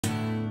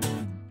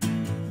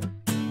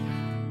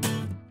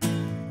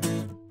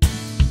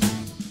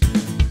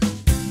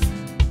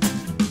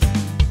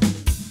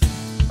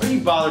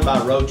you bothered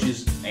by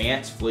roaches,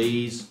 ants,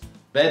 fleas,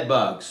 bed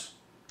bugs,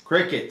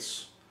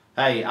 crickets?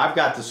 Hey, I've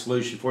got the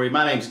solution for you.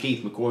 My name's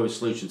Keith McCoy with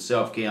Solution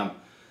Self-Chem.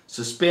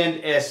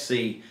 Suspend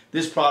SC.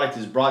 This product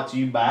is brought to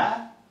you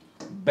by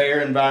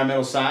Bayer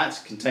Environmental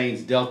Science.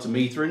 Contains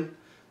Deltamethrin.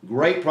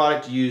 Great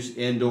product to use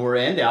indoor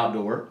and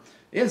outdoor.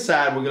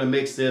 Inside, we're going to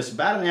mix this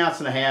about 1.5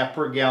 ounces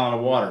per gallon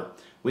of water.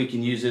 We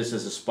can use this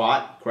as a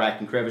spot, crack,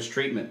 and crevice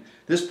treatment.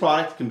 This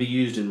product can be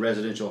used in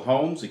residential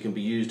homes. It can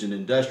be used in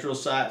industrial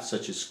sites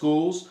such as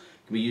schools.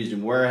 It can be used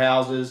in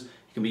warehouses.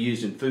 It can be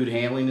used in food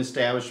handling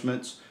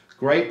establishments.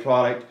 Great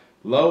product,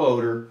 low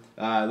odor.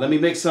 Let me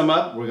mix some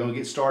up. We're going to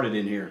get started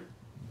in here.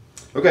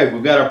 Okay,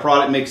 we've got our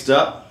product mixed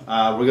up.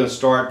 We're going to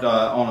start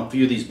on a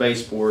few of these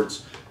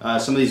baseboards.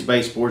 Some of these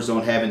baseboards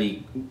don't have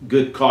any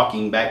good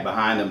caulking back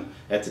behind them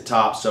at the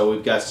top, so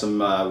we've got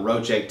some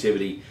roach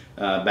activity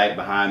back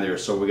behind there.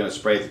 So we're going to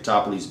spray at the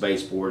top of these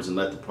baseboards and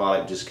let the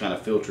product just kind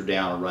of filter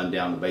down and run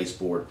down the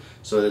baseboard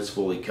so that it's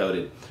fully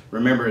coated.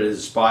 Remember, it is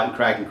a spot and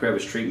crack and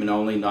crevice treatment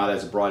only, not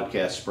as a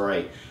broadcast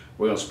spray.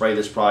 We're going to spray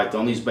this product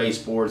on these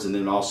baseboards, and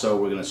then also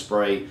we're going to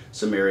spray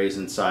some areas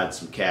inside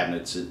some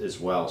cabinets as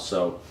well.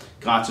 So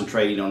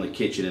concentrating on the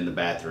kitchen and the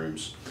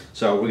bathrooms.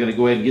 So we're going to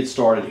go ahead and get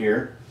started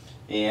here,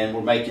 and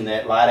we're making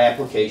that light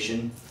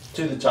application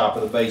to the top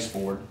of the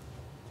baseboard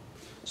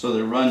so that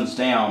it runs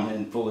down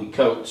and fully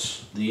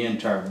coats the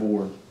entire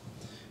board.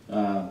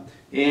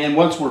 And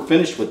once we're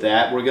finished with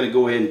that, we're going to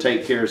go ahead and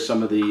take care of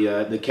some of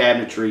the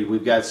cabinetry.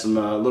 We've got some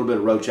a little bit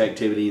of roach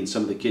activity in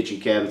some of the kitchen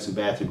cabinets and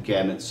bathroom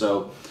cabinets,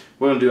 so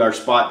we're going to do our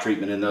spot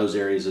treatment in those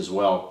areas as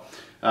well.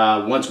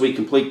 Once we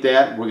complete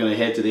that, we're going to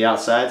head to the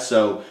outside,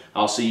 so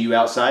I'll see you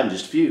outside in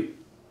just a few.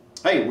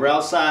 Hey, we're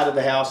outside of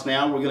the house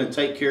now. We're going to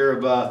take care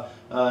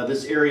of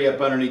this area up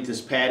underneath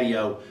this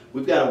patio.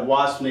 We've got a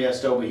wasp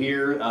nest over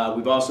here.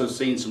 We've also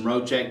seen some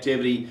roach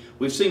activity.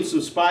 We've seen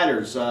some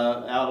spiders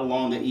out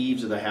along the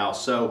eaves of the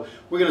house. So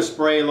we're going to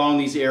spray along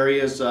these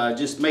areas,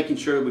 just making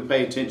sure that we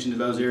pay attention to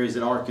those areas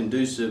that are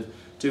conducive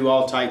to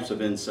all types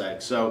of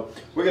insects. So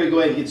we're going to go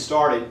ahead and get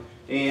started.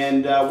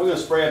 And we're going to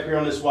spray up here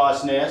on this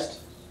wasp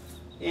nest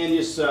and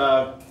just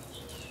kind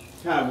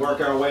of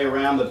work our way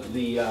around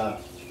the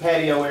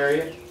patio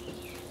area.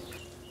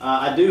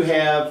 I do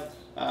have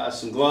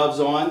some gloves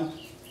on.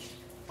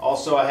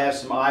 Also, I have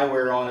some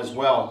eyewear on as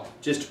well,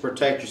 just to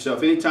protect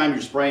yourself. Anytime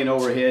you're spraying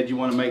overhead, you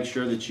want to make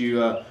sure that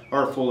you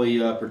are fully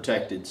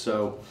protected.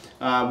 So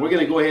we're going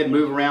to go ahead and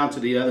move around to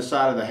the other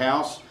side of the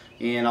house,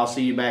 and I'll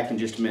see you back in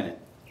just a minute.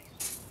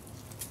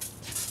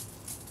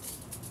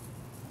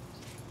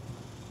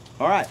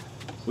 All right,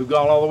 we've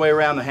gone all the way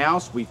around the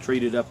house. We've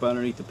treated up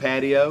underneath the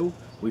patio.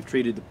 We've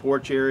treated the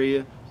porch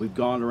area. We've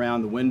gone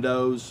around the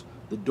windows,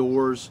 the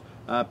doors,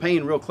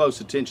 paying real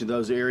close attention to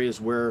those areas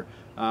where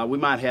we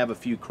might have a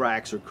few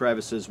cracks or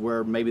crevices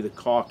where maybe the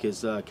caulk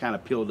is kind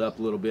of peeled up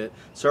a little bit.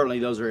 Certainly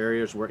those are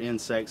areas where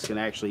insects can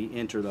actually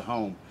enter the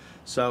home.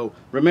 So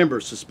remember,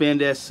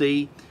 Suspend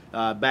SC,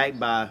 backed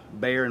by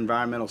Bayer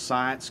Environmental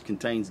Science,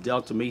 contains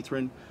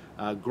Deltamethrin.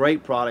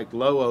 Great product,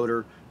 low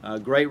odor,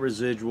 great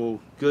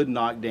residual, good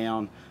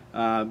knockdown,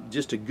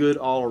 just a good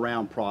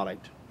all-around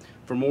product.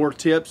 For more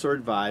tips or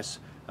advice,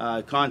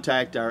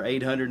 contact our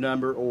 800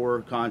 number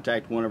or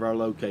contact one of our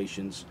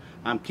locations.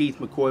 I'm Keith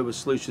McCoy with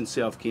Solution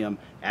Self-Chem.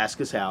 Ask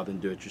us how, then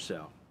do it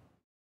yourself.